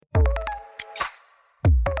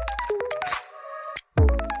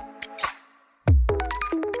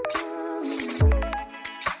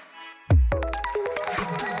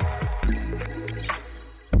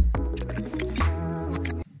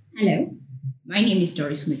My name is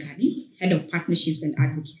Doris Mwikali, Head of Partnerships and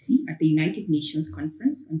Advocacy at the United Nations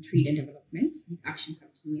Conference on Trade and Development with Action Hub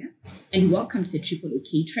Kenya, and welcome to the Triple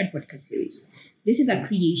OK Trade Podcast Series. This is a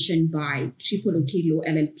creation by Triple OK Law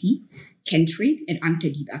LLP, Kentrade, and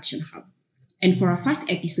Anchored with Action Hub. And for our first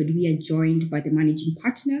episode, we are joined by the managing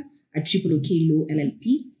partner at Triple OK Law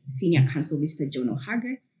LLP, Senior Counsel Mr. John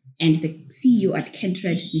O'Hager, and the CEO at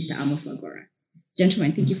Kentrade, Mr. Amos Wagora.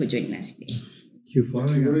 Gentlemen, thank you for joining us today. Thank you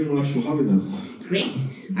very much for having us. Great.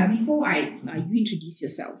 Before you introduce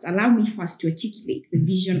yourselves, allow me first to articulate the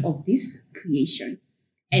vision of this creation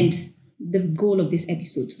and the goal of this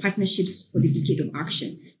episode, Partnerships for the Decade of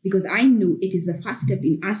Action, because I know it is the first step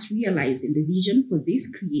in us realizing the vision for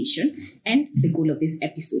this creation and the goal of this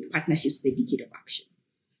episode, Partnerships for the Decade of Action.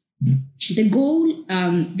 The goal,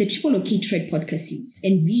 the Triple OK Trade Podcast Series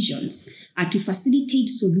envisions to facilitate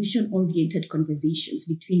solution-oriented conversations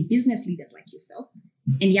between business leaders like yourself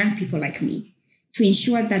and young people like me to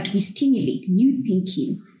ensure that we stimulate new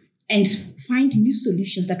thinking and find new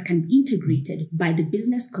solutions that can be integrated by the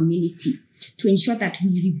business community to ensure that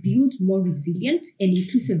we rebuild more resilient and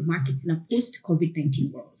inclusive markets in a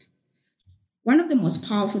post-COVID-19 world. One of the most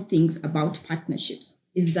powerful things about partnerships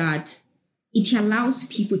is that it allows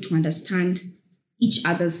people to understand each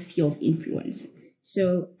other's sphere of influence.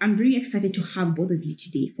 So I'm very excited to have both of you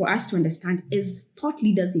today for us to understand, as thought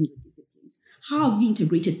leaders in your disciplines, how have you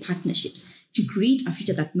integrated partnerships to create a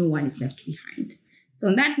future that no one is left behind? So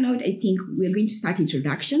on that note, I think we're going to start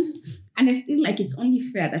introductions. And I feel like it's only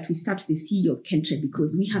fair that we start with the CEO of Kentrade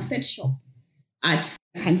because we have set shop at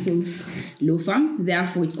Counsel's law firm.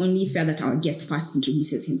 Therefore, it's only fair that our guest first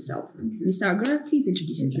introduces himself. Mr. Wagora, please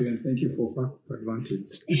introduce yourself. Thank you, and thank you for first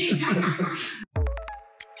advantage.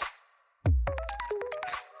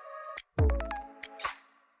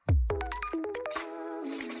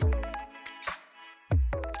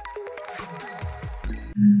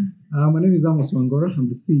 My name is Amos Wagora. I'm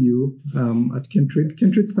the CEO at Kentrade.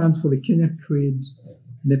 Kentrade stands for the Kenya Trade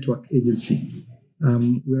Network Agency.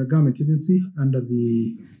 We're a government agency under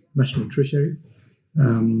the National Treasury.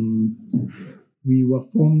 We were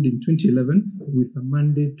formed in 2011 with a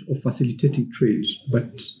mandate of facilitating trade,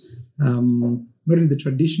 but not in the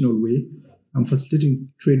traditional way. Facilitating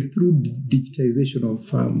trade through digitization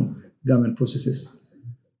of government processes.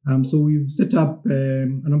 So we've set up a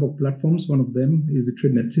number of platforms. One of them is the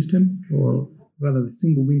TradeNet system, or rather the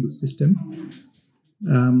single window system,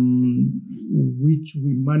 which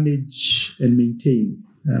we manage and maintain.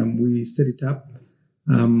 We set it up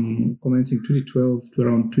commencing 2012 to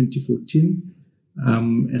around 2014,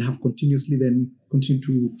 and have continuously then continued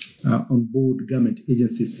to onboard government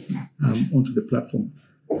agencies onto the platform.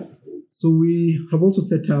 So we have also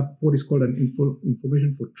set up what is called an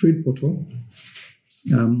information for trade portal,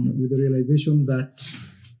 with the realization that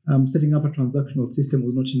setting up a transactional system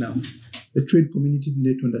was not enough. The trade community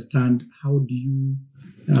needed to understand, how do you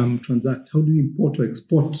transact? How do you import or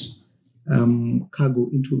export cargo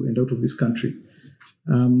into and out of this country?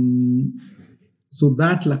 So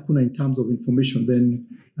that lacuna in terms of information then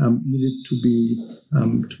needed to be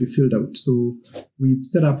filled out. So we've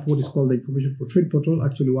set up what is called the Information for Trade portal,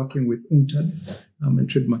 actually working with UNCTAD and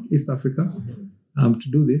Trademark East Africa to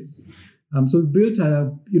do this. So we've built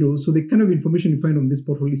so the kind of information you find on this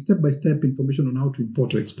portal is step-by-step information on how to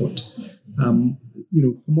import or export,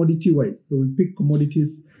 commodity-wise. So we pick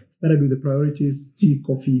commodities, started with the priorities, tea,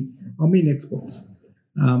 coffee, our main exports.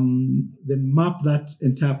 Then map that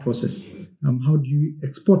entire process. How do you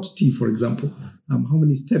export tea, for example? How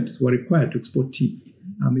many steps were required to export tea?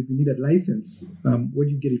 If you need a license, where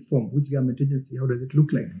do you get it from? Which government agency? How does it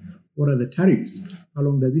look like? What are the tariffs? How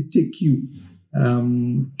long does it take you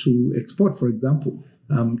to export, for example,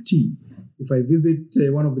 tea? If I visit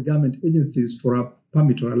one of the government agencies for a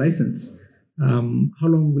permit or a license, how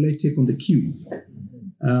long will I take on the queue?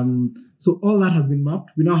 So all that has been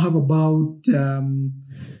mapped. We now have about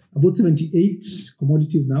 78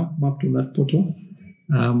 commodities now mapped on that portal.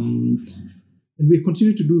 And we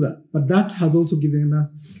continue to do that. But that has also given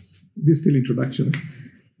us, this still introduction,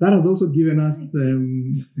 that has also given us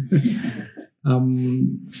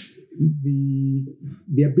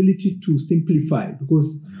the ability to simplify,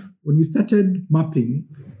 because when we started mapping,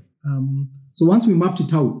 so once we mapped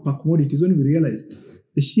it out per commodity is when we realized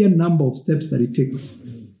the sheer number of steps that it takes.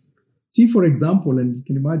 Tea, for example, and you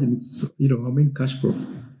can imagine it's our main cash crop,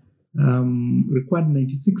 required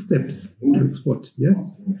 96 steps to export.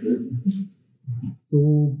 Yes.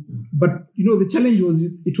 So, but the challenge was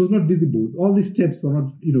it was not visible. All these steps were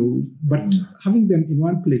not, but having them in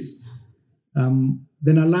one place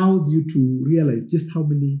then allows you to realize just how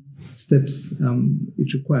many steps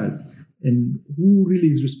it requires. and who really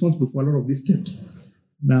is responsible for a lot of these steps.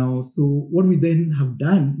 Now, so what we then have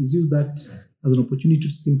done is use that as an opportunity to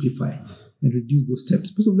simplify and reduce those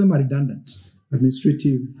steps. Most of them are redundant,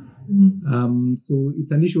 administrative. So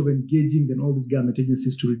it's an issue of engaging then all these government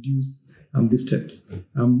agencies to reduce these steps.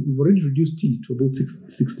 We've already reduced T to about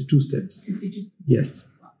 62 steps. 62.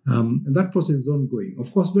 Yes. And that process is ongoing.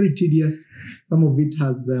 Of course, very tedious. Some of it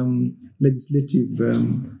has legislative,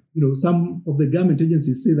 some of the government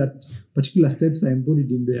agencies say that particular steps are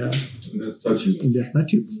embodied in their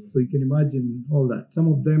statutes. So you can imagine all that. Some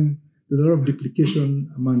of them, there's a lot of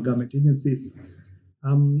duplication among government agencies.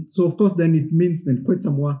 So of course, then it means then quite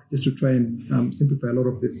some work just to try and simplify a lot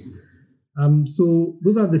of this. So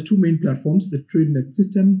those are the two main platforms, the TradeNet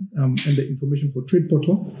system and the Information for Trade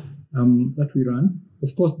portal that we run.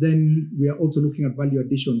 Of course, then we are also looking at value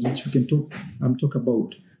additions, which we can talk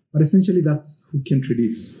about. But essentially, that's who Kentrade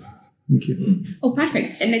is. Thank you. Oh,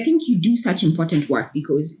 perfect. And I think you do such important work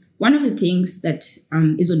because one of the things that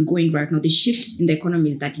is ongoing right now, the shift in the economy,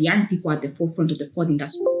 is that young people are at the forefront of the fourth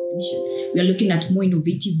industrial revolution. We are looking at more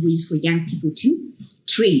innovative ways for young people to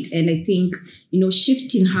trade. And I think,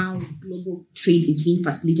 shifting how global trade is being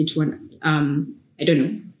facilitated to an,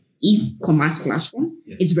 e-commerce platform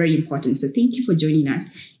is very important. So thank you for joining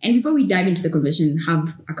us. And before we dive into the conversation,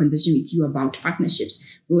 have a conversation with you about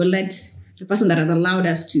partnerships, we will let the person that has allowed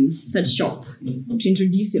us to set shop to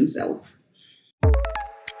introduce himself.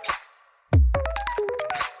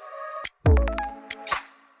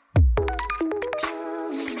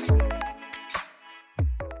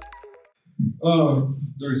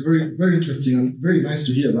 That is very, very interesting and very nice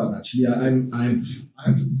to hear that. Actually, I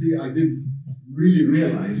have to say I didn't really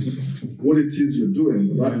realize what it is you're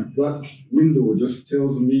doing. That window just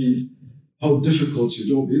tells me how difficult your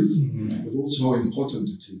job is, but also how important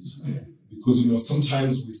it is. Because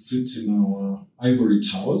sometimes we sit in our ivory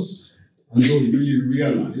towers and don't really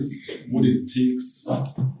realize what it takes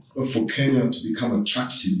for Kenya to become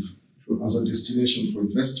attractive as a destination for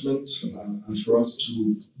investment and for us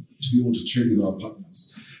to be able to trade with our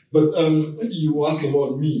partners. But you were asking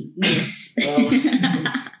about me. Yes.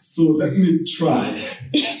 So let me try.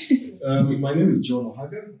 My name is John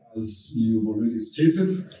Ohaga, as you've already stated.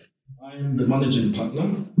 I'm the managing partner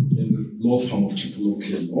in the law firm of Triple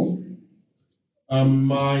OK Law.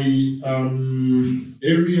 My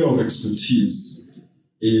area of expertise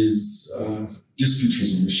is dispute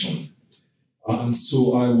resolution. And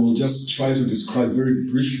so I will just try to describe very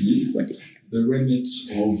briefly the remit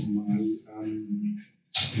of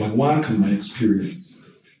my work and my experience.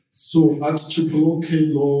 So at Triple OK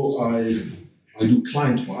Law, I do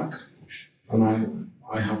client work, and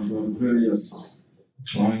I have various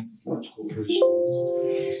clients, large corporations,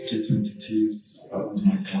 state entities as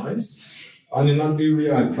my clients. And in that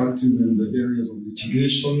area, I practice in the areas of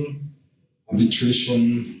litigation,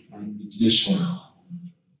 arbitration, and mediation,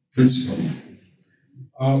 principally.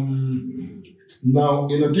 Now,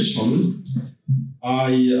 in addition,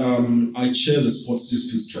 I chair the Sports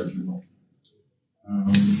Disputes Tribunal.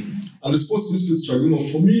 And the Sports Disputes Tribunal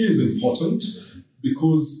for me is important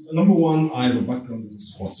because, number one, I have a background as a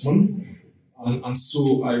sportsman. And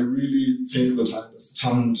so I really think that I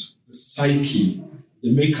understand the psyche,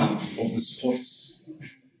 the makeup of the sports,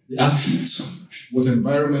 the athlete, what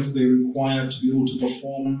environment they require to be able to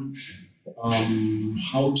perform,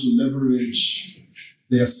 how to leverage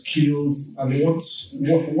their skills, and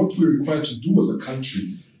what we require to do as a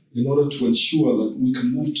country in order to ensure that we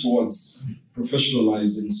can move towards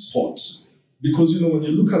professionalizing sport. Because, when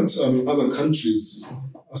you look at other countries,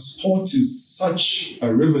 sport is such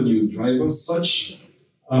a revenue driver, such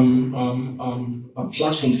a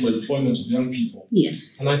platform for employment of young people.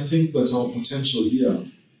 Yes. And I think that our potential here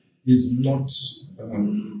is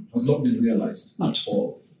has not been realized at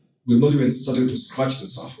all. We've not even started to scratch the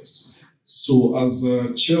surface. So as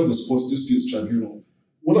chair of the Sports Disputes Tribunal,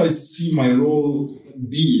 what I see my role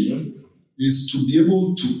being is to be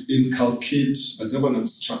able to inculcate a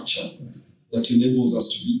governance structure that enables us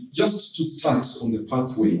to start on the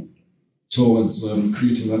pathway towards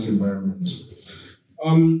creating that environment.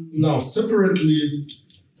 Now, separately,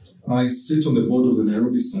 I sit on the board of the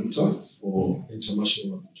Nairobi Center for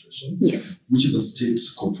International Arbitration, yes, which is a state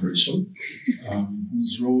corporation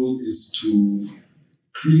whose role is to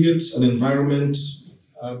create an environment,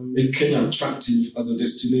 make Kenya attractive as a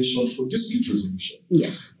destination for dispute resolution.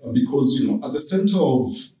 Yes. Because, at the center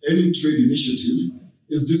of any trade initiative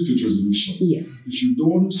is dispute resolution. Yes. If you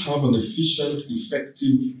don't have an efficient,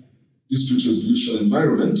 effective dispute resolution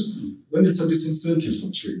environment, then it's a disincentive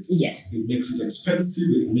for trade. Yes. It makes it expensive,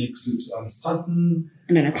 it makes it uncertain,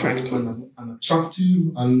 and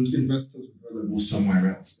unattractive. And investors would rather go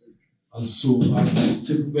somewhere else. And so I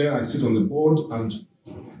sit there, I sit on the board, and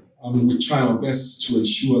we try our best to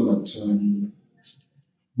ensure that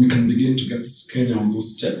we can begin to get Kenya on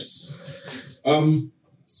those steps.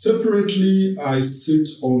 Separately, I sit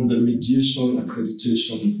on the Mediation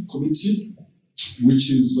Accreditation Committee,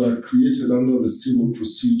 which is created under the Civil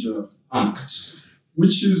Procedure Act,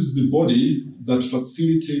 which is the body that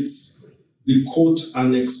facilitates the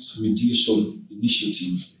court-annexed mediation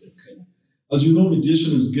initiative in Kenya. As you know,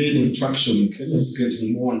 mediation is gaining traction in Kenya. It's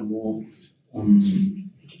getting more and more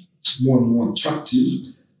attractive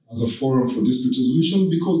as a forum for dispute resolution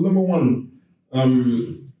because, number one,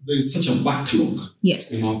 there is such a backlog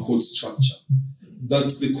in our court structure that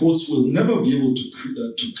the courts will never be able to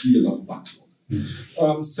clear that backlog.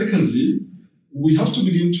 Secondly, we have to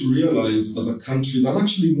begin to realize as a country that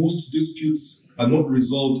actually most disputes are not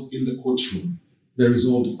resolved in the courtroom. They're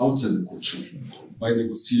resolved outside the courtroom by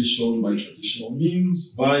negotiation, by traditional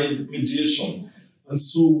means, by mediation. And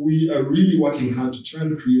so we are really working hard to try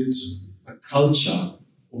and create a culture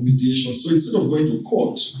of mediation. So instead of going to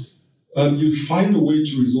court, you find a way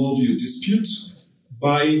to resolve your dispute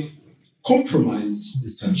by compromise,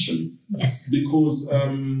 essentially. Yes. Because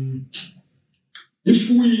if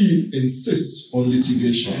we insist on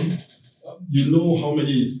litigation, you know how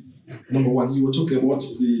many. Number one, you were talking about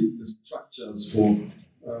the structures for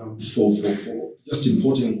just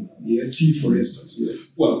importing tea, for instance.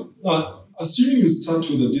 Yes. Well, now, assuming you start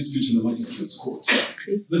with a dispute in the magistrate's court,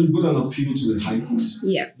 then you've got an appeal to the High Court.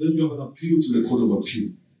 Yeah. Then you have an appeal to the Court of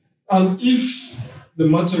Appeal. And if the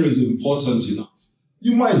matter is important enough,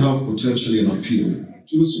 you might have potentially an appeal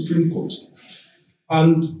to the Supreme Court.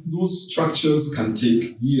 And those structures can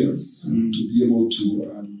take years to be able to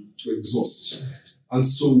exhaust. And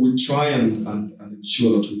so we try and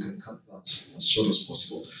ensure that we can cut that as short as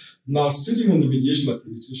possible. Now, sitting on the Mediation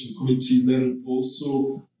Accreditation Committee then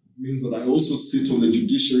also means that I also sit on the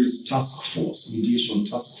Judiciary's Task Force, Mediation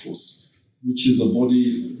Task Force, which is a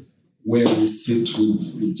body where we sit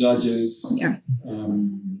with judges,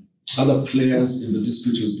 other players in the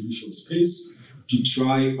dispute resolution space to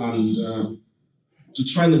try and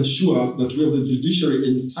ensure that we have the judiciary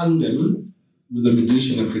in tandem with the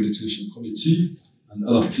Mediation Accreditation Committee and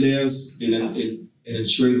other players in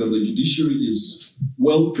ensuring that the judiciary is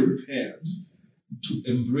well prepared to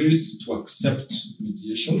embrace, to accept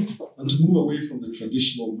mediation, and to move away from the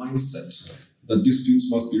traditional mindset that disputes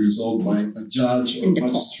must be resolved by a judge or a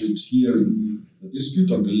magistrate hearing the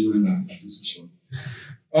dispute and delivering a decision.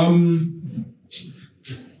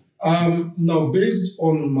 Now, based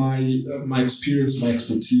on my experience, my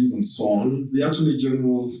expertise, and so on, the Attorney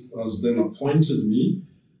General has then appointed me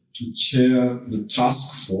to chair the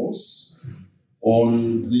task force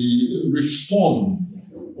on the reform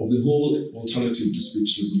of the whole alternative dispute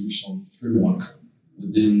resolution framework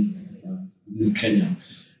within Kenya.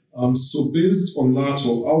 So based on that,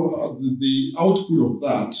 or the output of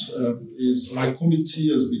that is my committee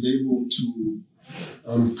has been able to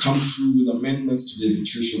come through with amendments to the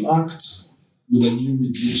Arbitration Act, with a new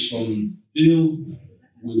mediation bill,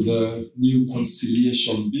 with a new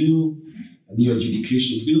conciliation bill, a new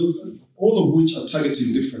adjudication bill, all of which are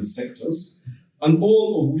targeting different sectors, and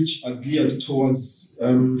all of which are geared towards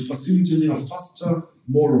facilitating a faster,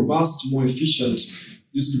 more robust, more efficient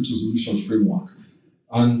dispute resolution framework.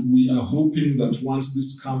 And we are hoping that once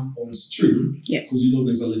this comes on stream, because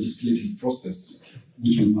there's a legislative process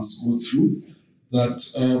which we must go through, that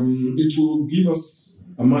it will give us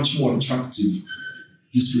a much more attractive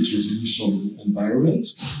dispute resolution environment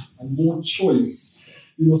and more choice,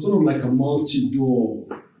 sort of like a multi-door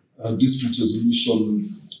dispute resolution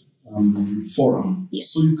forum. Yes.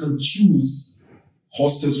 So you can choose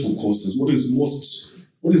horses for courses. What is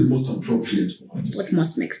most appropriate for my dispute? What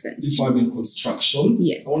must make sense? If I'm in construction, I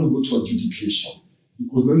want to go to adjudication,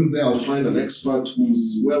 because then there I'll find an expert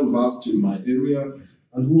who's well versed in my area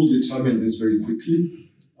and who will determine this very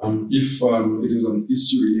quickly. If it is an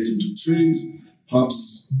issue relating to trade,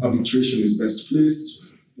 perhaps arbitration is best placed,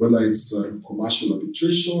 whether it's commercial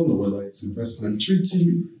arbitration or whether it's investment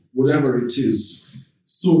treaty, whatever it is.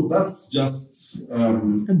 So that's just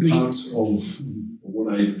part of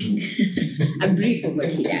what I do. A brief of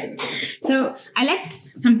what he does. So I liked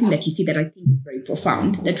something that you said that I think is very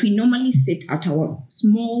profound, that we normally sit at our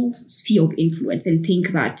small sphere of influence and think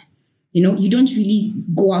that, you don't really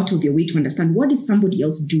go out of your way to understand what is somebody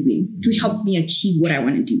else doing to help me achieve what I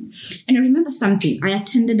want to do. And I remember something. I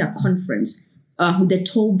attended a conference with the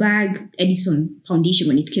Tollberg Edison Foundation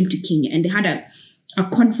when it came to Kenya, and they had a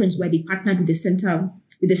conference where they partnered with the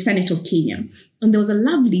Senate of Kenya. And there was a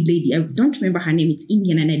lovely lady, I don't remember her name, it's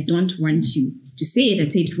Indian, and I don't want to say it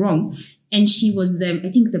and say it wrong. and she was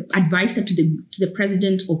the advisor to the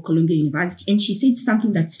president of Columbia University. And she said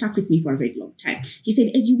something that stuck with me for a very long time. She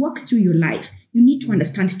said, as you walk through your life, you need to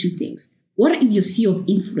understand two things. What is your sphere of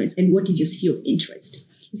influence and what is your sphere of interest?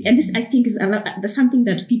 And this, I think, is something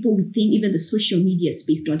that people within even the social media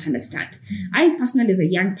space don't understand. I personally, as a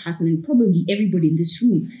young person, and probably everybody in this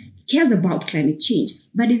room, cares about climate change.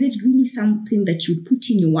 But is it really something that you put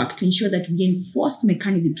in your work to ensure that we enforce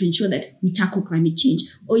mechanisms to ensure that we tackle climate change?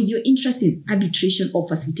 Or is your interest in arbitration or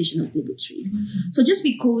facilitation of global trade? So just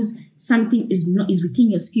because something is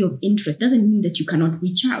within your sphere of interest doesn't mean that you cannot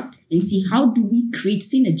reach out and see, how do we create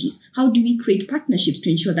synergies? How do we create partnerships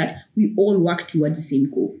to ensure that we all work towards the same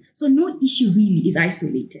goal? So no issue really is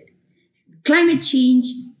isolated. Climate change,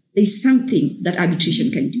 there's something that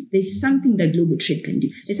arbitration can do. There's something that global trade can do.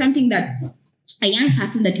 There's something that a young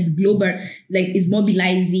person that is global, is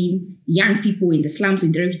mobilizing young people in the slums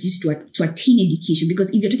and the refugees to attain education. Because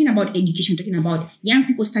if you're talking about education, talking about young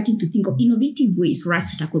people starting to think of innovative ways for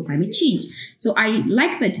us to tackle climate change. So I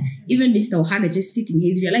like that even Mr. Ohaga just sitting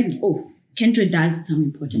here is realizing, Kentrade does some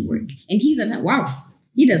important work. And he's like, wow,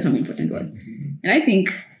 he does some important work. And I think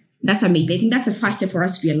that's amazing. I think that's a first step for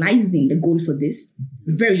us realizing the goal for this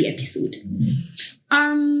very episode.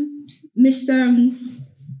 Mr.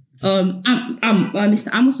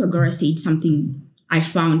 Amos Wagora said something I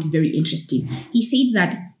found very interesting. He said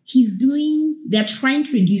that they're trying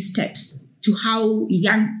to reduce steps to how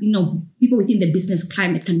young, people within the business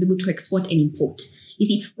climate can be able to export and import. You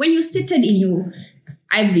see, when you're seated in your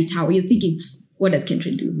ivory tower, you're thinking, what does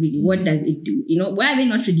Kentrade do really? What does it do? Why are they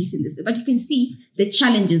not reducing this? But you can see the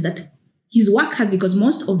challenges that his work has, because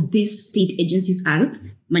most of these state agencies are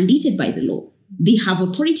mandated by the law. They have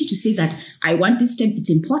authority to say that I want this step. It's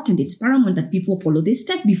important. It's paramount that people follow this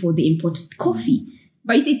step before they import coffee.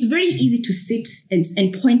 But you see, it's very easy to sit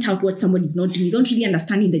and point out what somebody's not doing. You don't really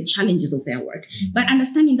understand the challenges of their work. But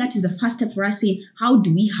understanding that is a first step for us saying, how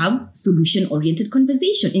do we have solution-oriented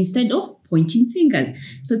conversation instead of pointing fingers?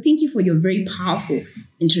 So thank you for your very powerful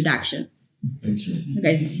introduction. Thank you. You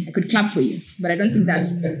guys, I could clap for you, but I don't think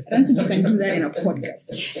you can do that in a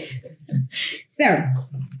podcast. So,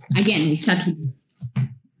 again, we start with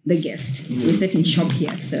the guest. We're setting shop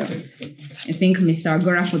here. So I think Mr.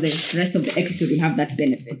 Agora, for the rest of the episode, will have that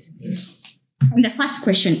benefit. And the first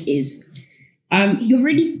question is, you've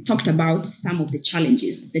already talked about some of the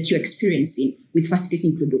challenges that you're experiencing with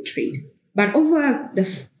facilitating global trade. But over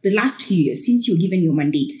the last few years, since you've given your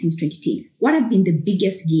mandate since 2010, what have been the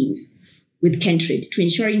biggest gains with Kentrade to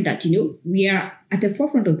ensuring that, we are at the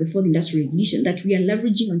forefront of the fourth industrial revolution, that we are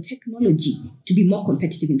leveraging on technology to be more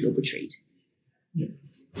competitive in global trade? Yeah.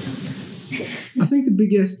 I think the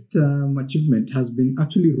biggest achievement has been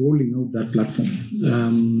actually rolling out that platform. Yes.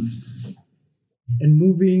 And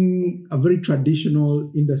moving a very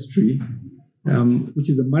traditional industry, which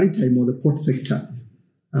is the maritime or the port sector,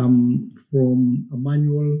 from a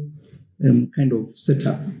manual kind of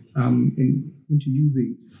setup into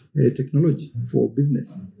using technology for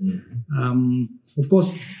business. Of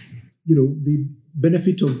course, the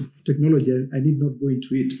benefit of technology, I need not go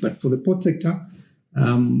into it, but for the port sector,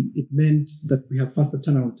 it meant that we have faster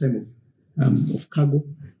turnaround time of cargo.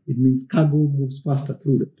 It means cargo moves faster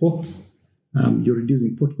through the ports. You're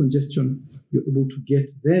reducing port congestion. You're able to get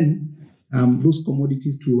then those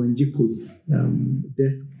commodities to Wanjiko's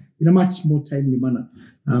desk in a much more timely manner.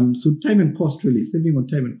 So time and cost, really, saving on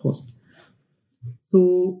time and cost.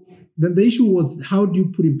 So then the issue was, how do you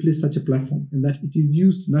put in place such a platform and that it is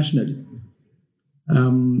used nationally?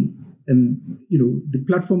 And, the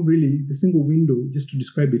platform really, the single window, just to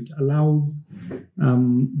describe it, allows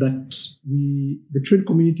that the trade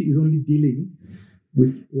community is only dealing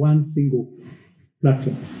with one single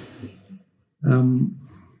platform.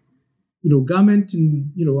 Government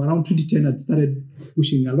in, around 2010 had started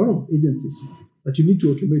pushing a lot of agencies that you need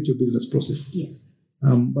to automate your business process. Yes.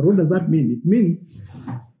 But what does that mean? It means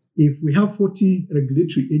if we have 40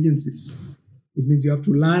 regulatory agencies, it means you have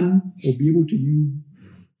to learn or be able to use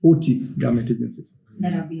 40 government agencies.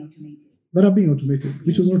 That are being automated.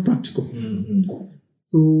 Which was not practical. Mm-hmm.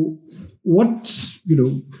 So what,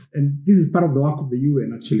 and this is part of the work of the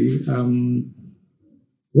UN actually,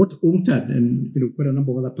 what UNCTAD and quite a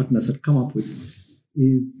number of other partners had come up with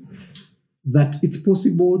is that it's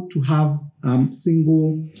possible to have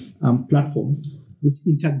single platforms which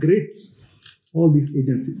integrate all these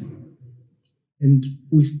agencies. And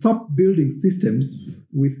we stop building systems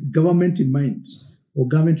with government in mind or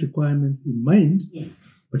government requirements in mind, yes,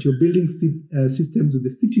 but you're building systems with the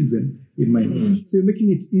citizen in mind. Mm-hmm. So you're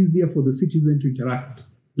making it easier for the citizen to interact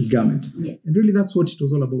with government. Yes. And really that's what it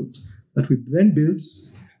was all about, that we then built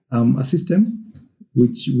a system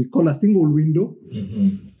which we call a single window.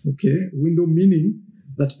 Okay, window meaning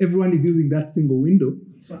that everyone is using that single window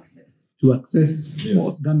to access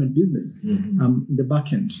garment business in the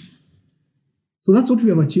back end. So that's what we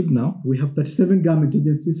have achieved now. We have 37 garment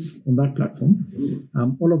agencies on that platform.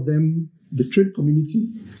 All of them, the trade community.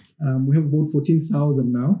 We have about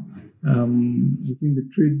 14,000 now within the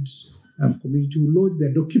trade community who lodge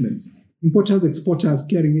their documents. Importers, exporters,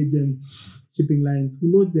 clearing agents, shipping lines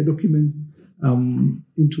who lodge their documents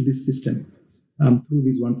into this system through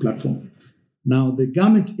this one platform. Now, the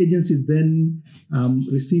garment agencies then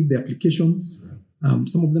receive the applications.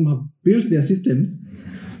 Some of them have built their systems,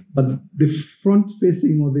 but the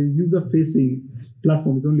front-facing or the user-facing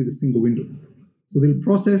platform is only the single window. So they'll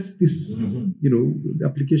process this, the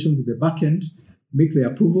applications in the back end, make the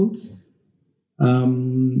approvals,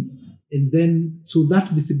 and then so that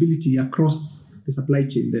visibility across the supply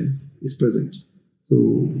chain then is present.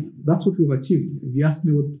 So that's what we've achieved. If you ask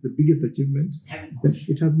me what's the biggest achievement,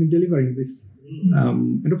 it has been delivering this.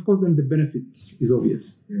 And of course, then the benefit is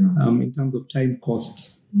obvious in terms of time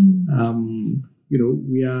cost.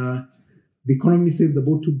 The economy saves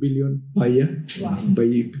about 2 billion per year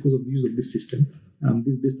because of the use of this system.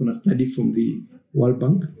 This is based on a study from the World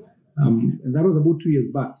Bank. And that was about 2 years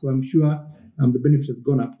back. So I'm sure the benefit has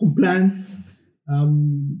gone up. Compliance,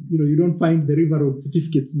 you don't find the River Road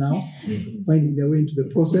certificates now finding their way into the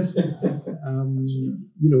process.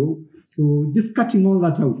 So just cutting all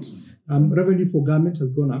that out. Revenue for garment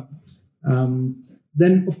has gone up.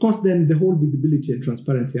 Then, of course, the whole visibility and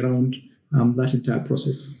transparency around that entire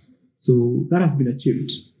process. So that has been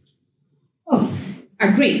achieved. Oh,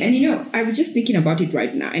 great. And, I was just thinking about it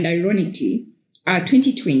right now. And ironically,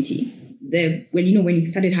 2020, when we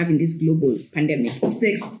started having this global pandemic, it's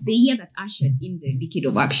the year that ushered in the decade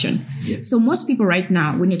of action. Yes. So most people right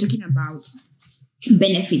now, when you're talking about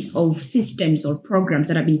benefits of systems or programs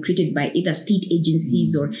that have been created by either state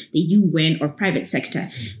agencies or the UN or private sector,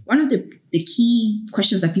 one of the key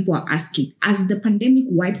questions that people are asking, has the pandemic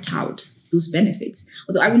wiped out those benefits?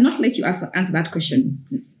 Although I will not let you answer that question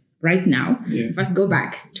right now. Yeah. First, go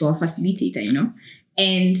back to our facilitator,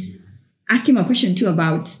 and ask him a question too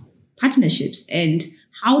about partnerships and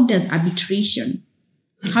how does arbitration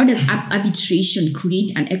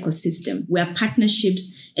create an ecosystem where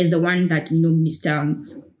partnerships is the one that, Mr.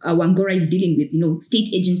 Wangora is dealing with, state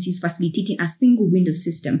agencies facilitating a single window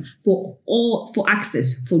system for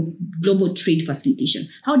access for global trade facilitation.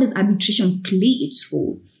 How does arbitration play its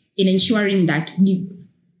role in ensuring that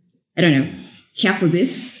care for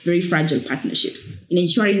this very fragile partnerships, in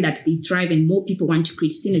ensuring that they thrive and more people want to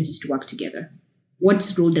create synergies to work together?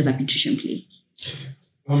 What role does arbitration play?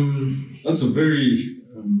 That's a very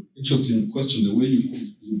interesting question, the way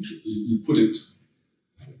you put it.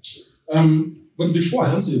 But before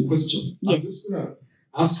I answer your question, yes. I'm just going to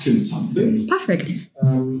ask him something. Perfect.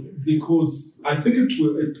 Because I think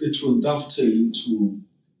it will dovetail into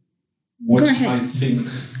what I think,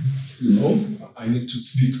 I need to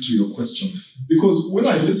speak to your question. Because when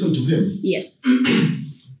I listen to him, yes,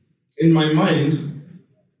 in my mind,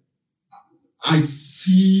 I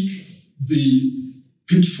see the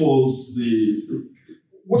pitfalls,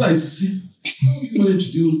 what I see, how you manage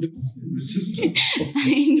to deal with the resistance.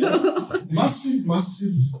 I know. Massive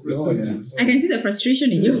resistance. I can see the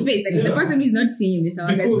frustration in your face. Like the person who is not seeing Mr.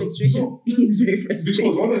 Wanga's frustration is very frustrated.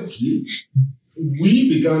 Because honestly, we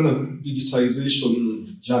began a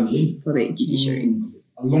digitization journey for the judiciary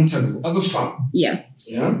a long time ago as a firm. Yeah.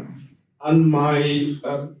 And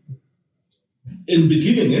in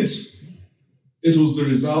beginning it was the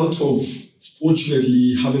result of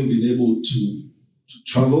fortunately having been able to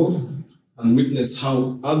travel and witness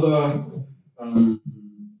how other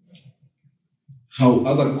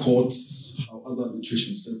courts, how other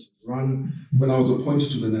arbitration centers run. When I was appointed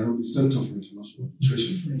to the Nairobi Center for International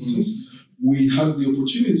Arbitration, for instance, we had the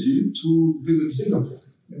opportunity to visit Singapore,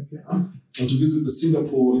 and to visit the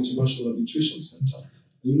Singapore International Arbitration Center.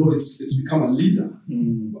 It's become a leader,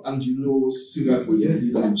 and Singapore is a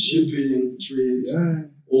leader in shipping, trade,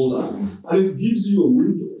 all that. And it gives you a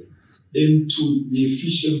window into the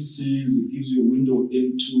efficiencies, it gives you a window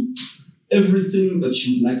into everything that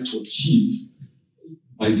you'd like to achieve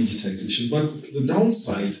by digitization. But the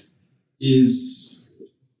downside is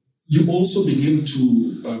you also begin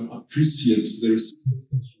to appreciate the resistance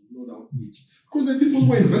that you no doubt meet. Because there are people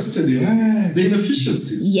who are invested in the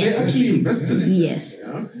inefficiencies. Yes. They're actually invested in yes.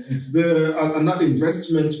 them. Yeah? And that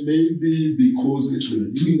investment may be because it will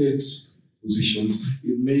eliminate positions.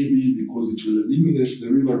 It may be because it will eliminate the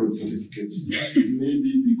River Road certificates. It may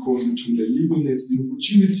be because it will eliminate the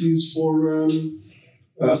opportunities for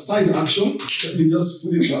side action. Let me just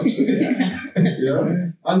put it that way.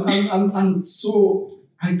 Yeah, and so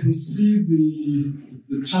I can see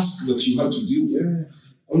the task that you had to deal with.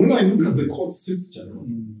 And when I look at the court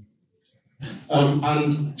system,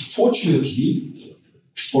 and fortunately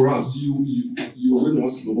for us, you were going to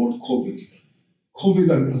ask about COVID. COVID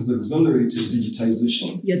has accelerated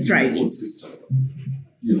digitization You're in right. the court system.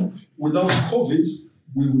 You know, without COVID,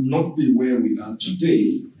 we would not be where we are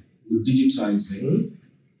today with digitizing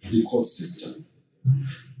the court system.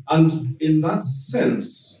 And in that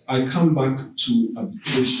sense, I come back to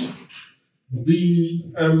arbitration. The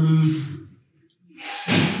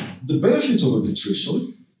benefit of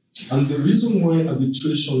arbitration and the reason why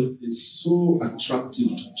arbitration is so attractive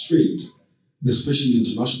to trade, especially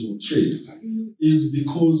international trade, is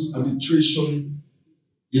because arbitration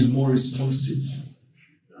is more responsive.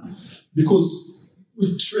 Because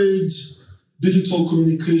with trade, digital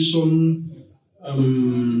communication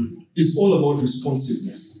is all about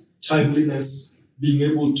responsiveness, timeliness, being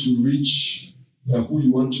able to reach who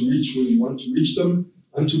you want to reach, when you want to reach them,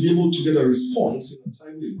 and to be able to get a response in a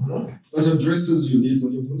timely manner that addresses your needs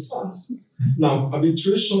and your concerns. Now,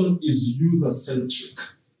 arbitration is user-centric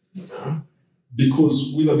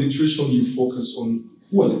because with arbitration, you focus on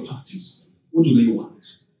who are the parties, what do they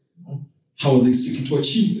want, how are they seeking to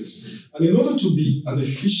achieve this. And in order to be an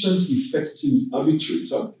efficient, effective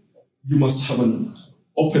arbitrator, you must have an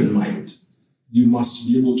open mind. You must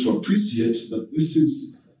be able to appreciate that this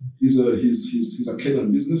is he's a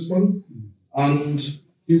Kenyan businessman and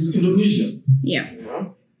he's Indonesian. Yeah.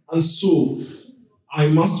 And so I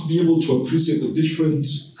must be able to appreciate the different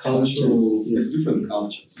different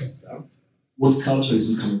cultures. Yeah? What culture is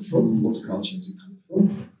he coming from? What culture is he coming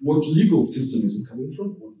from? What legal system is he coming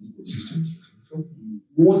from? What legal system is he coming from?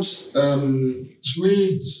 What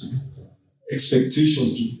trade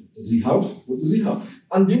expectations does he have? What does he have?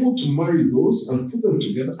 And be able to marry those and put them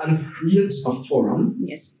together and create a forum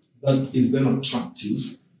that is then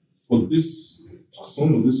attractive for this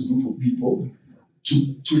person or this group of people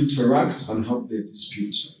to interact and have their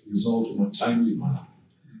dispute resolved in a timely manner.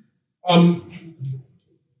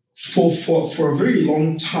 For a very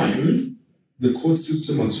long time, the court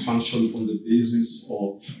system has functioned on the basis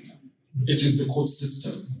of it is the court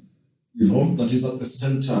system, that is at the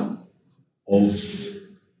center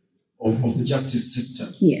of the justice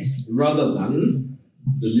system. Yes. Rather than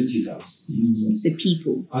the litigants, the users. The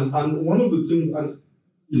people. And one of the things,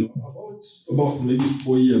 about maybe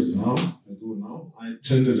 4 years ago now, I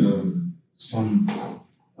attended some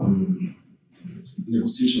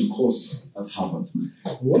negotiation course at Harvard.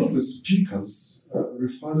 One of the speakers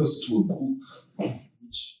referred us to a book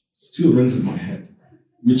which still rings in my head,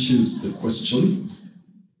 which is the question,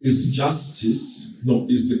 is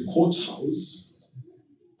the courthouse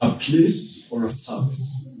a place or a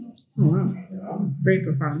service? Oh, wow. Yeah. Very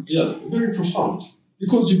profound. Yeah, very profound.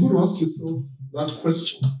 Because you've got to ask yourself that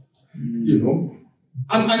question,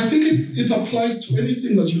 And I think it applies to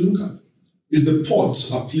anything that you look at. Is the port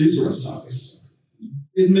a place or a service?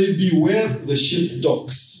 It may be where the ship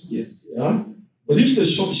docks. Yes. Yeah. But if the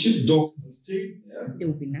ship docked and stayed there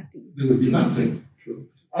will be nothing. There will be nothing. Sure.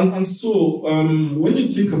 And so when you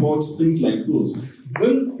think about things like those,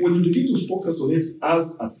 then when you begin to focus on it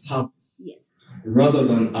as a service, rather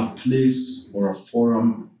than a place or a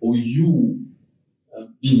forum or you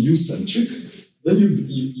being you-centric, then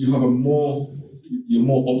you have you're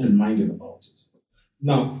more open-minded about it.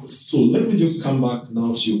 Now, so let me just come back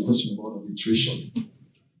now to your question about arbitration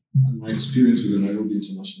and my experience with the Nairobi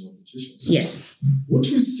International Arbitration Center. Yes. What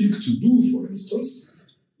we seek to do, for instance,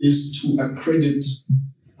 is to accredit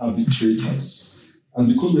arbitrators. And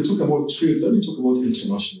because we're talking about trade, let me talk about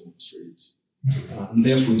international trade and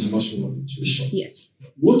therefore international arbitration. Yes.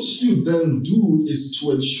 What you then do is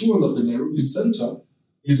to ensure that the Nairobi Center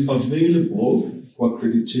is available for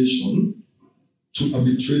accreditation to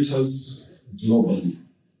arbitrators globally.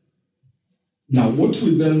 Now, what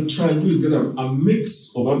we then try and do is get a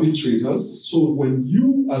mix of arbitrators. So when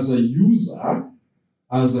you, as a user,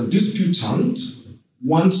 as a disputant,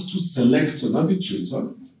 want to select an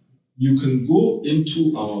arbitrator, you can go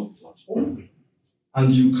into our platform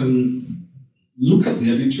and you can look at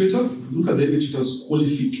the arbitrator's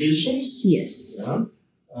qualifications. Yes. Yeah.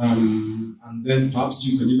 And then perhaps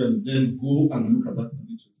you can even then go and look at that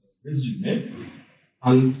arbitrator's resume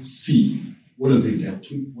and see what has he dealt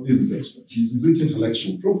with, what is his expertise, is it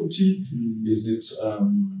intellectual property, is it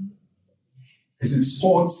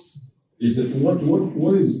sports, is it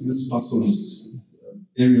what is this person's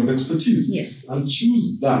area of expertise? Yes. And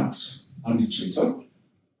choose that arbitrator,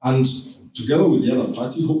 and together with the other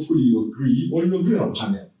party, hopefully you agree on a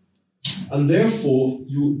panel. And therefore,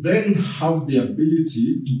 you then have the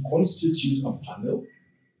ability to constitute a panel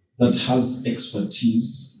that has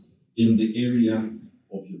expertise in the area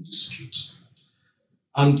of your dispute.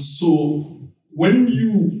 And so when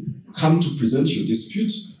you come to present your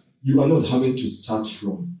dispute, you are not having to start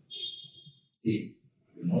from A,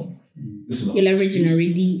 This is You're leveraging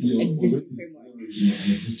already existing framework.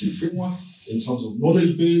 An existing framework in terms of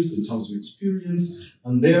knowledge base, in terms of experience,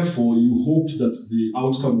 and therefore you hope that the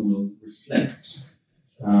outcome will reflect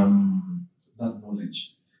that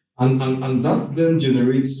knowledge. And that then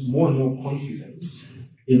generates more and more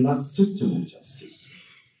confidence in that system of justice,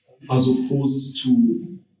 as opposed to,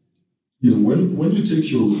 when you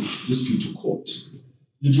take your dispute to court,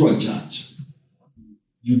 you draw a judge.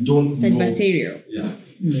 You don't It's know. adversarial. Yeah.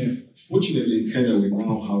 Fortunately, in Kenya, we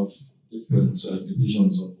now have different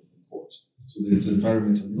divisions of the court. So there's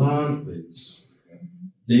environment and land, there's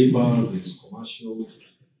labor, there's commercial,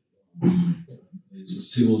 there's a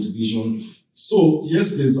civil division. So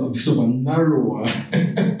yes, there's a bit of a narrower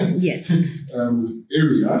Yes.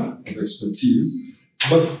 area of expertise,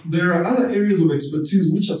 but there are other areas of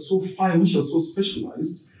expertise which are so fine, which are so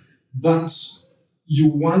specialized, that you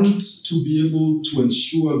want to be able to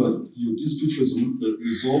ensure that your dispute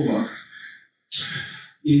resolver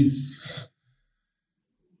is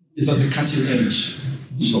at the cutting edge,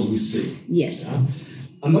 shall we say. Yes. Yeah?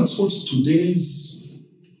 And that's what today's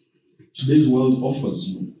world offers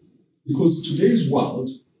you. Because today's world,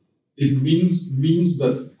 it means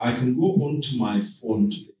that I can go onto my phone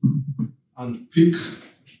today and pick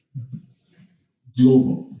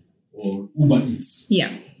Glovo or Uber Eats.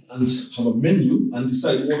 Yeah. And have a menu and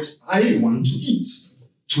decide what I want to eat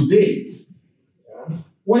today. Yeah?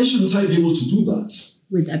 Why shouldn't I be able to do that?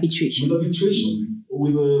 With arbitration. With arbitration, or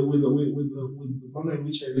with the manner in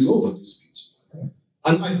which I resolve a dispute.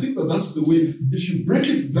 And I think that's the way, if you break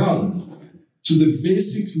it down to the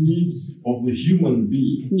basic needs of the human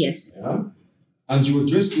being, Yes. yeah, and you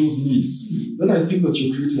address those needs, then I think that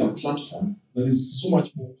you're creating a platform that is so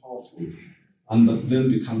much more powerful and that then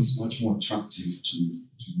becomes much more attractive to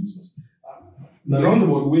users. In a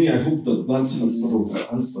roundabout way, I hope that has sort of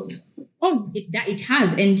answered. Oh, it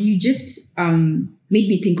has. And you just made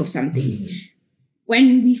me think of something.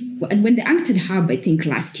 When the UNCTAD Hub, I think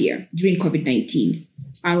last year, during COVID-19,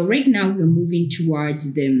 right now we're moving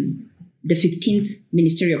towards the 15th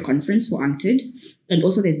Ministerial Conference for UNCTAD and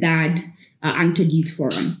also the third UNCTAD Youth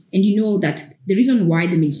Forum. And you know that the reason why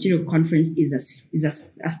the Ministerial Conference is a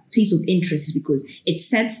place of interest is because it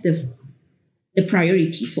sets the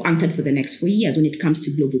priorities for UNCTAD for the next 4 years when it comes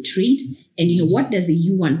to global trade. And what does the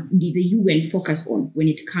UN focus on when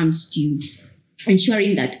it comes to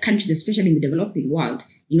ensuring that countries, especially in the developing world,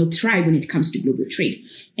 thrive when it comes to global trade.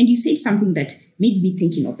 And you said something that made me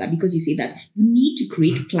thinking of that, because you say that you need to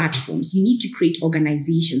create platforms, you need to create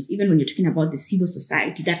organizations, even when you're talking about the civil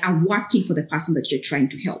society, that are working for the person that you're trying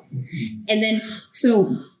to help. And then,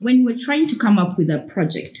 so when we're trying to come up with a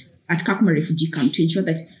project at Kakuma Refugee Camp to ensure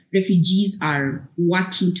that refugees are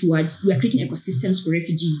working towards, we are creating ecosystems for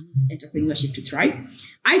refugee entrepreneurship to thrive.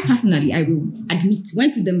 I personally, I will admit,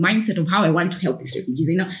 went with the mindset of how I want to help these refugees.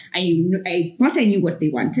 I thought I knew what they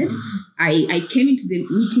wanted. I came into the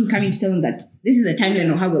meeting coming to tell them that this is a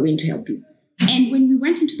timeline of how we're going to help you. And when we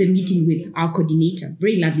went into the meeting with our coordinator,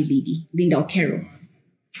 very lovely lady, Linda Okero,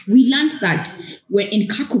 we learned that when in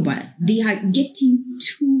Kakuma, they are getting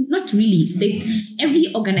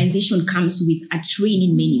every organization comes with a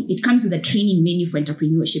training menu. It comes with a training menu for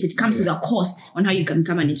entrepreneurship. It comes with a course on how you can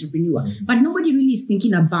become an entrepreneur. But nobody really is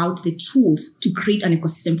thinking about the tools to create an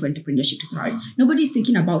ecosystem for entrepreneurship to thrive. Nobody is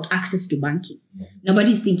thinking about access to banking.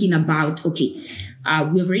 Nobody is thinking about,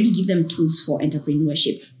 we've already given them tools for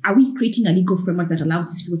entrepreneurship. Are we creating a legal framework that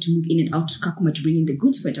allows these people to move in and out to Kakuma to bring in the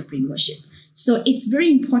goods for entrepreneurship? So it's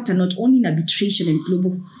very important, not only in arbitration and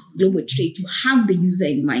global trade, to have the user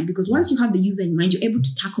in mind, because once you have the user in mind, you're able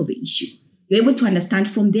to tackle the issue. You're able to understand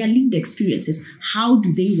from their lived experiences, how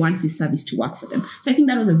do they want this service to work for them? So I think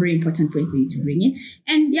that was a very important point for you to bring in.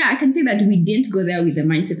 And yeah, I can say that we didn't go there with the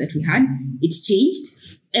mindset that we had. It's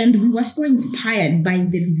changed. And we were so inspired by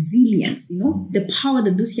the resilience, the power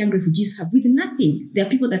that those young refugees have with nothing. There are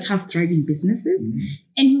people that have thriving businesses.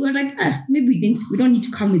 And we were like, maybe we don't need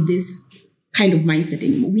to come with this kind of mindset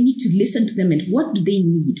anymore. We need to listen to them and what do they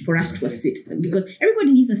need for us to assist them? Because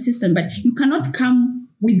everybody needs assistance, but you cannot come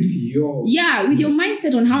with your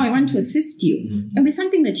mindset on how I want to assist you. And there's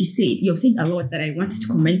something that you've said a lot that I wanted to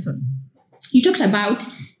comment on. You talked about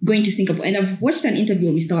going to Singapore, and I've watched an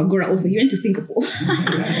interview with Mr. Wagora also. He went to Singapore.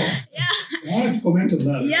 I wanted to comment on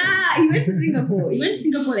that. Yeah, he went to Singapore. He went to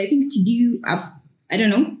Singapore, I think, to do I don't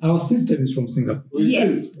know. Our sister is from Singapore.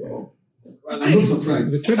 Yes. I'm not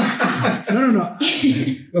surprised. No.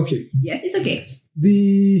 Okay. Yes, it's okay.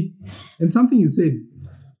 And something you said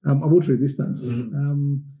about resistance.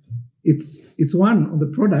 It's one on the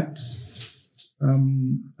product.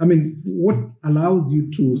 What allows you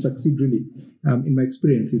to succeed really, in my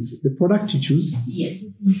experience, is the product you choose. Yes.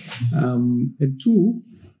 And two,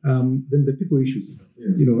 then the people issues.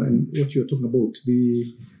 Yes. And what you're talking about,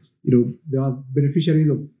 there are beneficiaries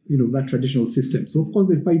of that traditional system. So of course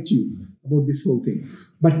they fight you about this whole thing.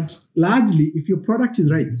 But largely, if your product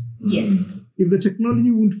is right, yes, if the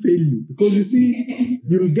technology won't fail you, because you see,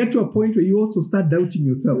 you will get to a point where you also start doubting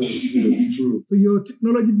yourself. That's true. So your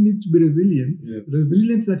technology needs to be resilient,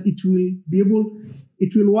 that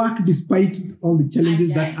it will work despite all the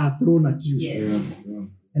challenges that are thrown at you. Yes. Yeah.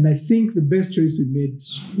 And I think the best choice we made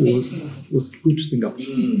was to go to Singapore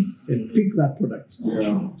and pick that product.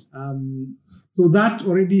 Yeah. So that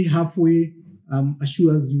already halfway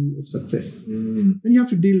assures you of success. Then you have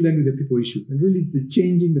to deal then with the people issues. And really it's the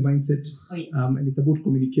changing the mindset. Oh, yes. And it's about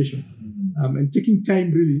communication. And taking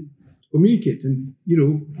time really to communicate and,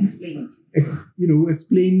 Explain it.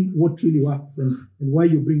 Explain what really works and why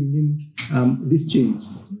you're bringing in this change.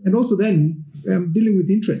 And also then dealing with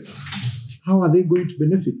interests. How are they going to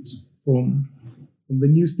benefit from the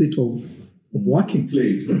new state of working?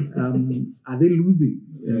 Play. Are they losing?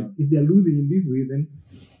 Yeah. If they are losing in this way, then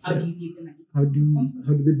How do you give them how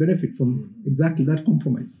do they benefit from exactly that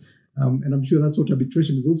compromise? And I'm sure that's what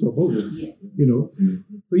arbitration is also about. Yes.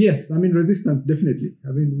 So yes, resistance definitely.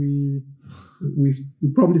 We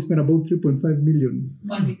probably spent about $3.5 million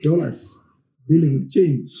dealing with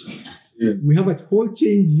change. Yes. We have a whole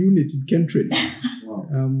change unit in Chemtrade. Wow.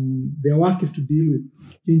 Their work is to deal with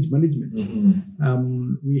change management.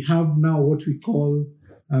 We have now what we call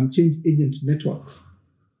change agent networks.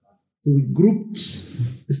 So we grouped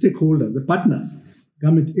the stakeholders, the partners,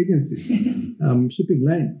 government agencies, shipping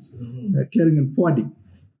lines, clearing and forwarding.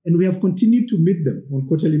 And we have continued to meet them on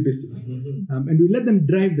quarterly basis. And we let them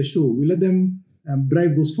drive the show. We let them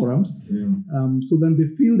drive those forums. So then they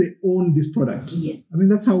feel they own this product. Yes.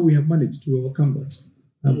 That's how we have managed to overcome that.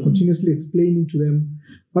 Continuously explaining to them.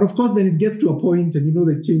 But of course, then it gets to a point, and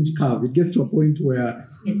the change curve. It gets to a point where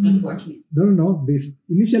it's not working. No.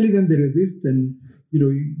 Initially, then they resist, and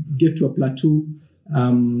you get to a plateau.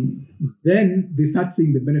 Then they start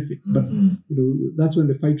seeing the benefit. But that's when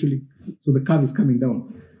the fight really. So the curve is coming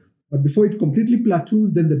down. But before it completely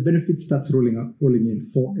plateaus, then the benefit starts rolling in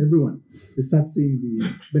for everyone. They start seeing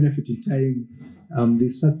the benefit in time. They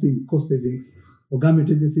start seeing the cost savings. For government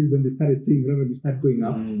agencies, then they started seeing revenue start going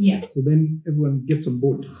up. Yeah. So then everyone gets on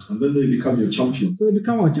board. And then they become your champions. So they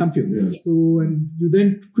become our champions. Yes. So, and you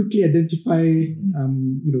then quickly identify,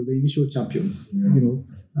 the initial champions. The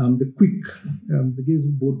guys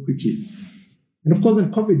who board quickly. And of course,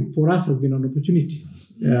 then COVID for us has been an opportunity.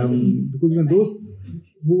 Because when those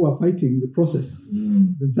who are fighting the process,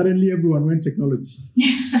 then suddenly everyone went technology.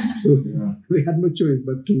 So they had no choice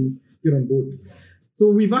but to get on board. So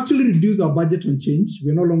we've actually reduced our budget on change.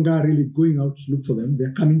 We're no longer really going out to look for them.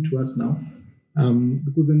 They're coming to us now.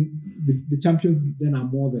 Because then the champions then are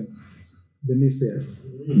more than the naysayers.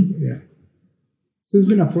 Yeah. So it's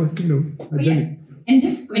been a journey. Yes. And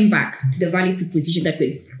just going back to the value proposition that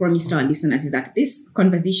we promised to our listeners is that these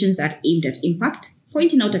conversations are aimed at impact,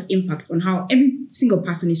 pointing out at impact on how every single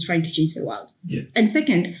person is trying to change the world. Yes. And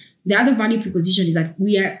second, the other value proposition is that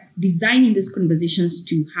we are designing these conversations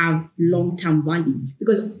to have long-term value.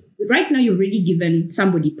 Because right now you're already given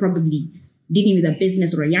somebody probably dealing with a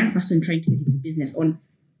business or a young person trying to get into business on,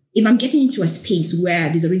 if I'm getting into a space where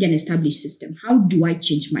there's already an established system, how do I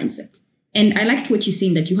change mindset? And I liked what you're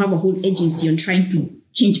saying, that you have a whole agency on trying to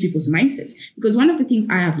change people's mindsets. Because one of the things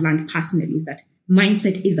I have learned personally is that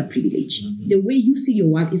mindset is a privilege. The way you see your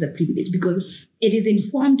world is a privilege because it is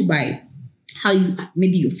informed by how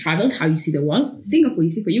maybe you've traveled, how you see the world. Singapore, you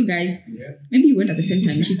see, for you guys, maybe you went at the same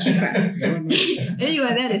time. You should check that. Maybe you were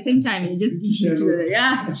there at the same time and you just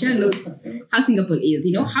share notes. How Singapore is,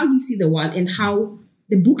 how you see the world and how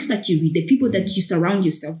the books that you read, the people that you surround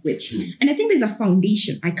yourself with. And I think there's a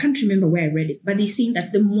foundation. I can't remember where I read it, but they're saying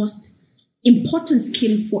that the most important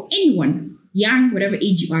skill for anyone, young, whatever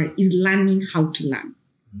age you are, is learning how to learn.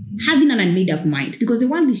 Having an unmade up mind, because the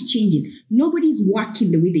world is changing. Nobody's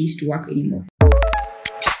working the way they used to work anymore.